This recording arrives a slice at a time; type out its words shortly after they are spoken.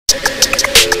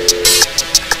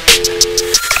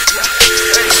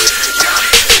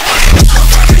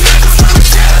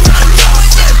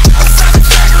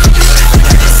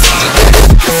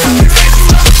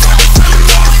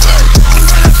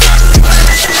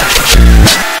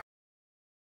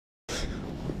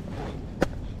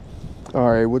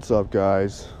Alright, what's up,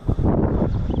 guys?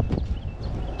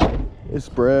 It's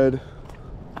Bread.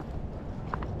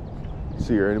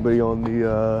 See here, anybody on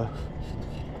the,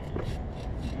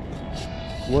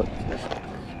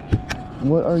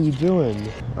 What are you doing?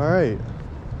 Alright.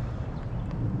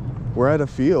 We're at a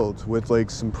field with like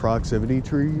some proximity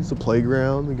trees, a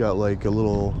playground. We got like a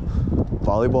little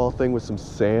volleyball thing with some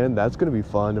sand. That's gonna be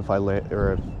fun if I land,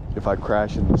 or if I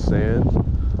crash in the sand.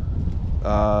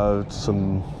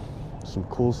 Some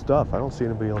cool stuff. I don't see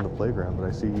anybody on the playground, but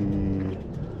I see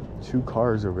 2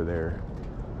 cars over there.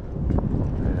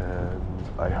 And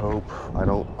I hope I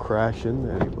don't crash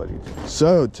into anybody.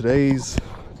 So today's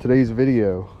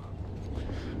video,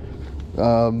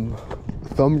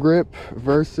 thumb grip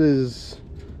versus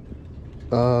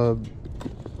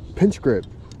pinch grip.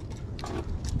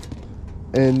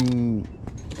 And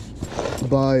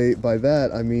by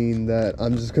that I mean that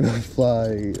I'm just gonna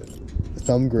fly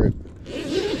thumb grip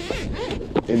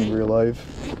in real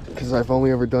life, because I've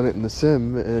only ever done it in the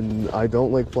sim, and I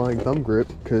don't like flying thumb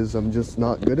grip because I'm just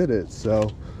not good at it.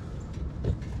 So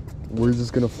we're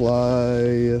just gonna fly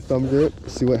a thumb grip,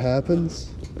 see what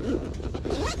happens.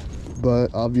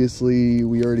 But obviously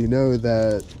we already know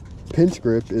that pinch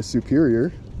grip is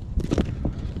superior.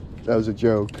 That was a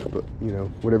joke, but you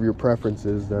know, whatever your preference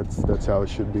is, that's how it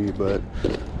should be. But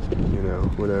you know,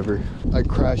 whatever. I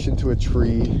crash into a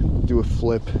tree, do a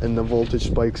flip, and the voltage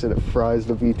spikes and it fries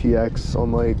the VTX on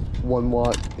my 1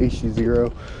 watt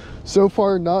HDZero. So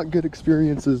far, not good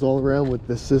experiences all around with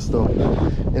this system,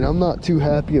 and I'm not too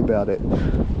happy about it.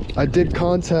 I did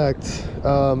contact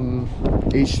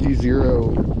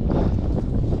HDZero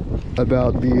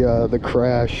about the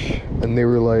crash, and they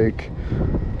were like,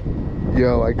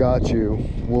 yo, I got you.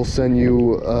 We'll send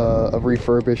you a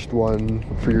refurbished one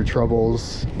for your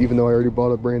troubles, even though I already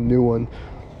bought a brand new one.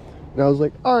 And I was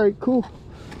like, all right, cool,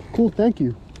 thank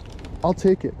you. I'll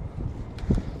take it.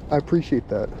 I appreciate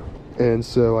that. And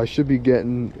so I should be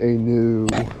getting a new,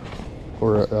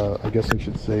 or I guess I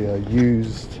should say a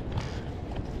used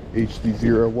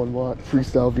HDZero 1 watt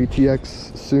freestyle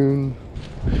VTX soon.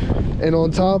 And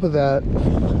on top of that,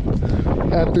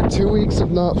 after 2 weeks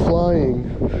of not flying,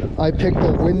 I picked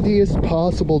the windiest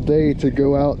possible day to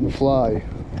go out and fly.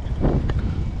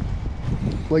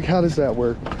 Like, how does that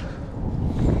work?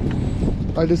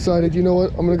 I decided, you know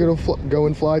what, I'm gonna go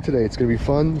and fly today. It's gonna be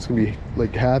fun. It's gonna be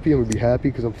like happy. I'm gonna be happy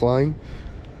because I'm flying.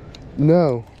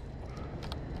 No.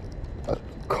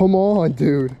 Come on,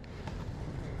 dude.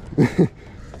 I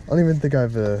don't even think I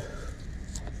have an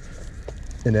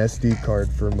SD card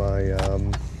for my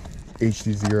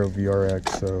HDZero VRX,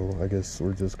 so I guess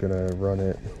we're just gonna run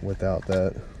it without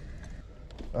that.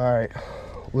 All right,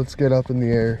 let's get up in the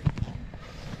air.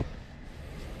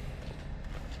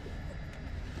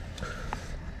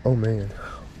 Oh man,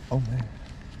 oh man,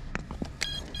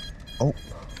 oh.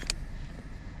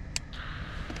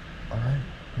 All right,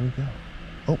 here we go.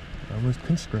 Oh, I almost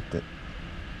pinch gripped it.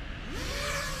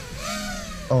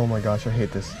 Oh my gosh, I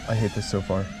hate this. I hate this so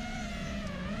far.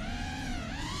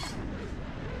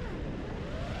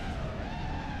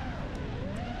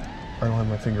 I don't have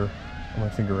my finger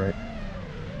right.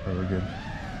 Alright, we're good.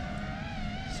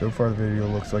 So far the video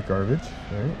looks like garbage.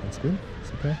 Alright, that's good.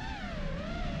 It's okay.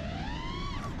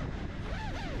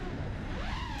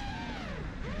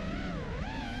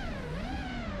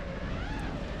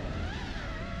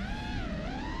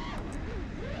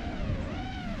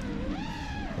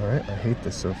 Alright, I hate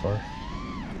this so far.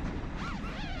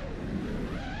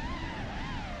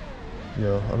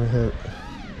 Yo, I'm gonna hit.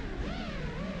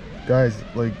 Guys,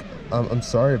 like, I'm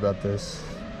sorry about this,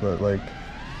 but like,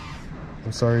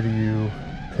 I'm sorry to you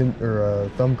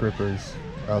thumb grippers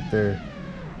out there.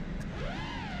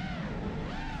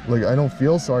 Like, I don't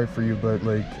feel sorry for you, but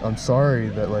like, I'm sorry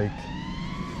that like,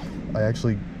 I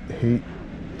actually hate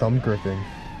thumb gripping.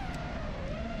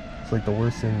 It's like the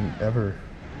worst thing ever.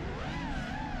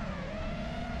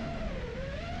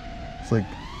 It's like,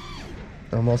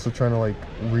 I'm also trying to like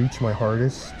reach my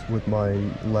hardest with my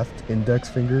left index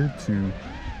finger to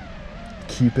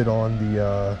keep it on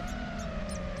the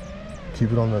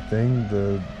thing,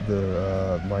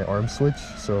 my arm switch,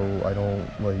 so I don't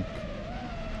like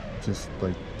just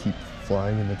like keep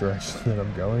flying in the direction that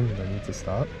I'm going and I need to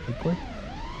stop real quick.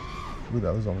 Ooh,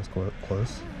 that was almost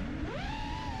close.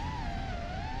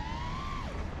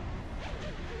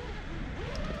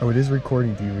 Oh, it is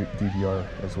recording DVR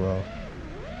as well,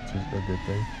 which is a good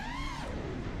thing.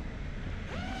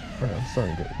 Alright, I'm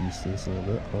starting to get used to this a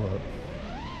little bit. Hold up.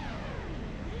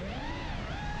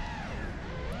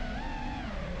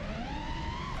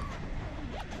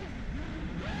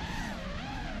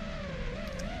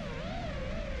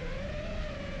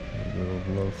 There we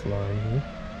little low flying here.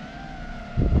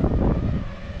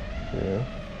 Yeah.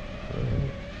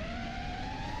 Alright.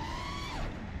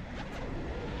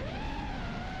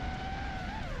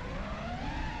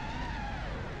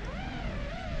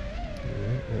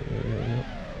 Yeah.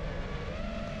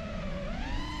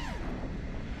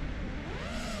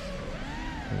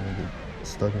 I'm gonna get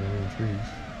stuck in the trees.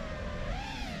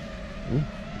 Ooh,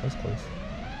 that's close.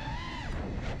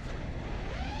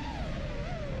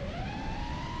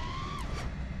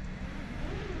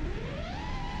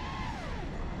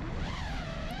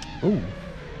 Ooh.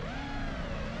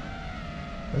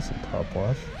 That's some top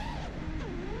wash.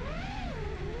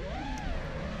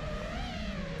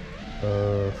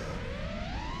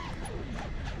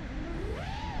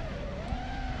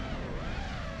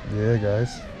 Yeah,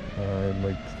 guys. I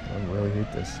really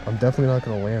hate this. I'm definitely not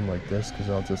gonna land like this because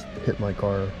I'll just hit my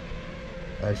car.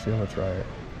 Actually, I'm gonna try it.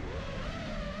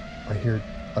 I hear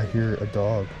a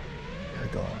dog. I hear a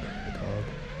dog.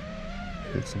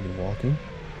 I hear somebody walking.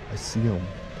 I see them.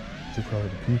 They're probably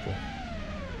the people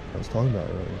I was talking about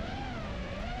earlier.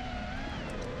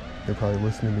 They're probably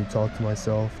listening to me talk to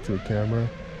myself to a camera.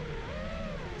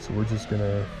 So we're just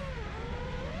gonna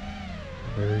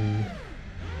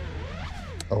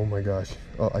oh my gosh.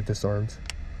 Oh, I disarmed.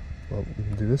 Well, we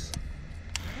can do this.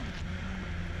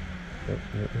 Yep.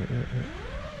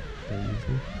 Very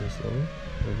easy. Very slowly.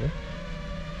 There we go.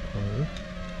 Alright.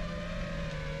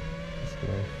 Just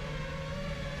gonna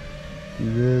do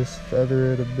this. Feather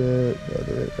it a bit.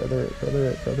 Feather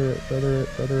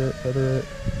it.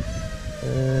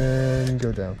 And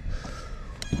go down.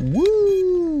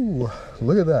 Woo!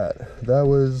 Look at that. That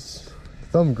was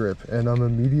thumb grip, and I'm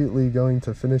immediately going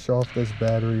to finish off this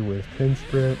battery with pinch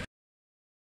grip.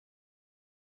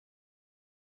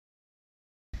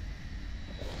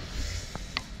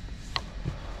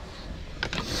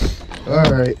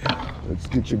 Alright, let's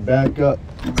get you back up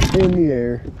in the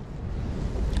air.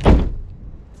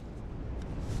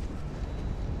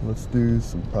 Let's do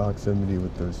some proximity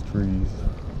with those trees.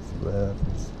 See what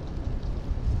happens.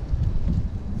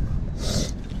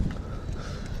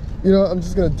 You know, I'm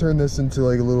just gonna turn this into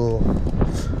like a little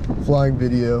flying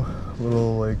video, a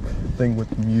little like thing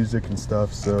with music and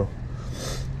stuff. So,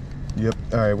 yep.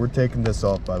 All right, we're taking this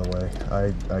off. By the way,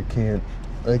 I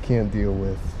can't deal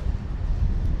with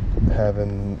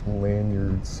having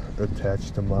lanyards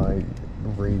attached to my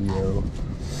radio.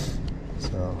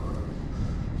 So,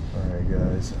 all right,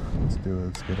 guys, let's do it.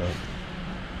 Let's get up.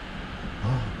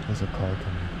 Oh, there's a car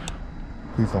coming.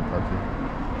 Please don't park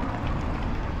here.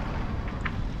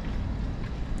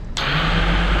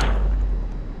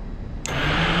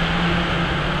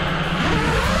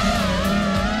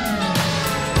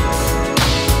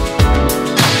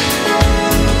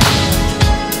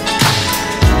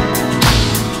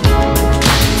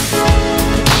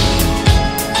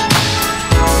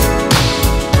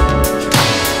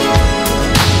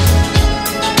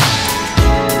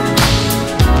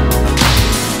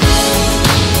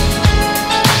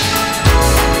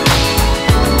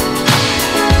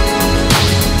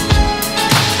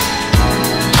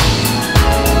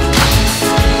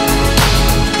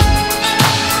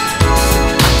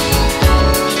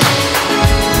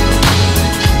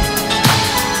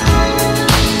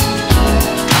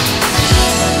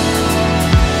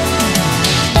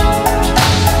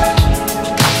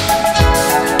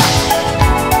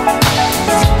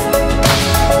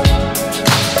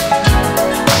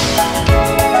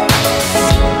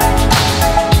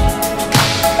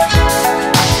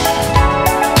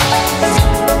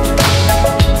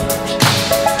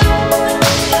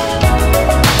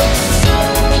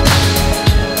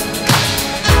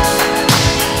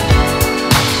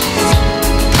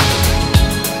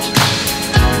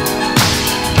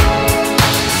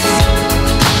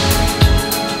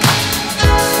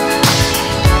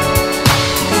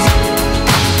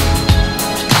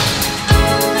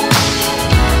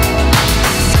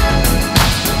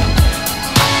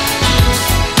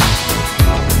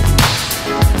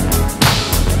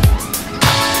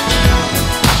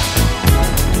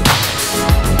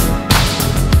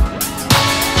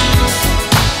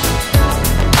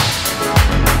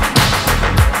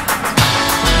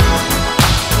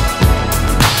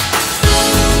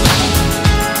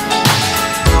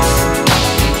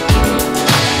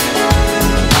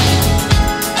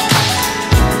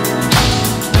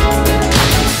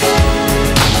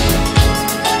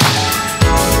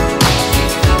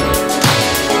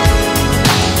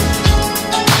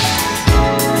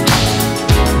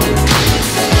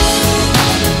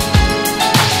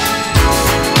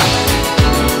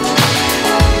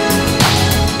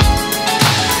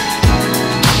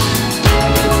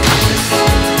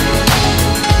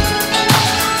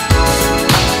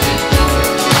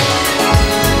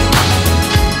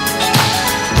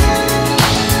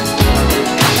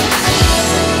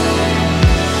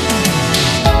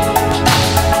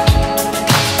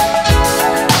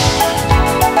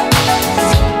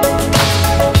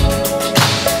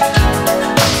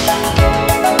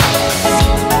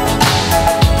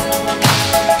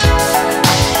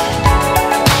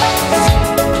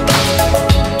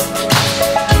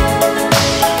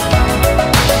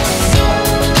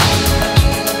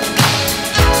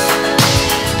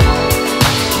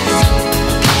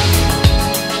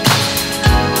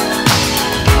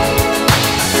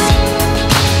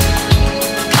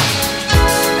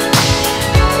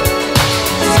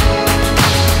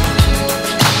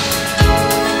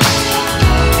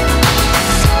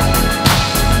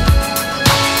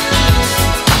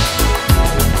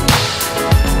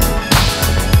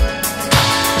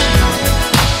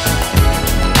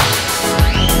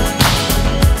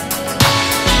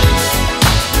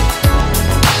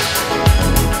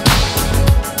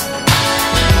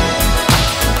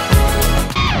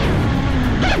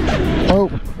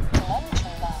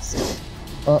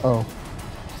 Uh-oh.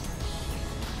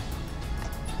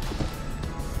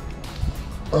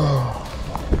 Oh,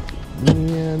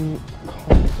 man.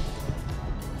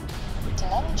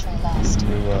 Telemetry lost.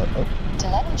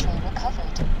 Telemetry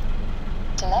recovered.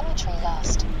 Telemetry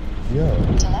lost. Yo.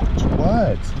 Telemetry.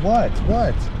 What?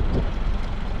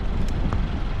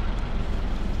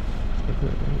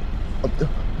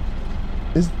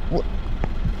 Is what?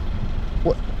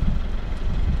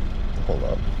 Hold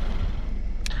up.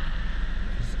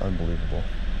 This is unbelievable.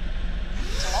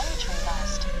 Telemetry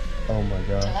lost. Oh my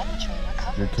god. Telemetry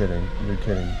recovered. You're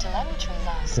kidding. Telemetry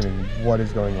lost. What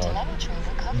is going on? Telemetry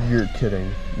recovered. You're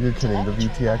kidding. The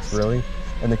VTX, really?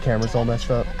 And the camera's all messed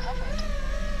up? Recovered.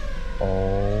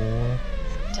 Oh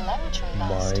Telemetry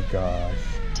lost. my gosh.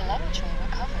 Telemetry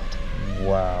recovered.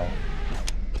 Wow.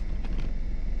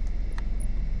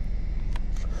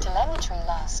 Telemetry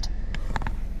lost.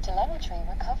 Telemetry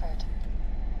recovered.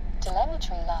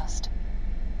 Telemetry lost.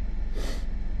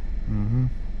 Mm-hmm.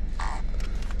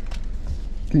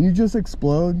 Can you just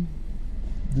explode?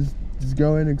 Just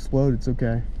go ahead and explode. It's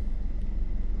okay.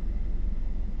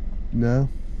 No?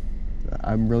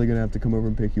 I'm really gonna have to come over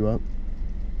and pick you up.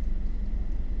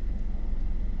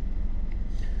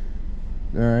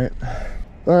 Alright.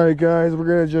 Alright guys, we're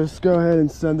gonna just go ahead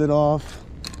and send it off.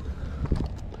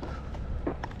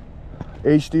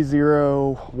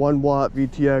 HDZero 1 watt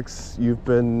VTX, you've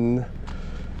been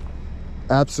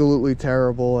absolutely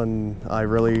terrible, and I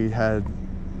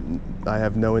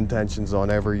have no intentions on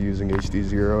ever using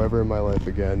HDZero ever in my life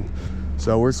again.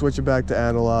 So we're switching back to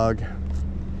analog,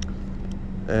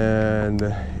 and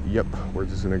yep, we're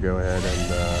just gonna go ahead and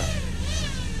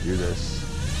do this.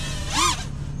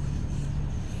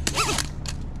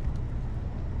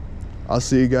 I'll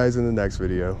see you guys in the next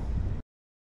video.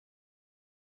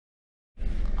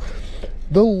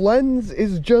 The lens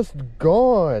is just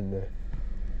gone.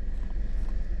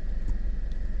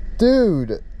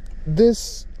 Dude,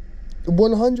 this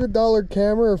 $100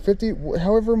 camera or 50,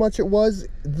 however much it was,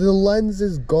 the lens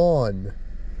is gone.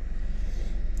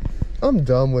 I'm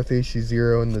done with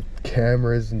HDZero and the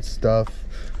cameras and stuff.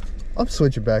 I'm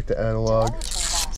switching back to analog.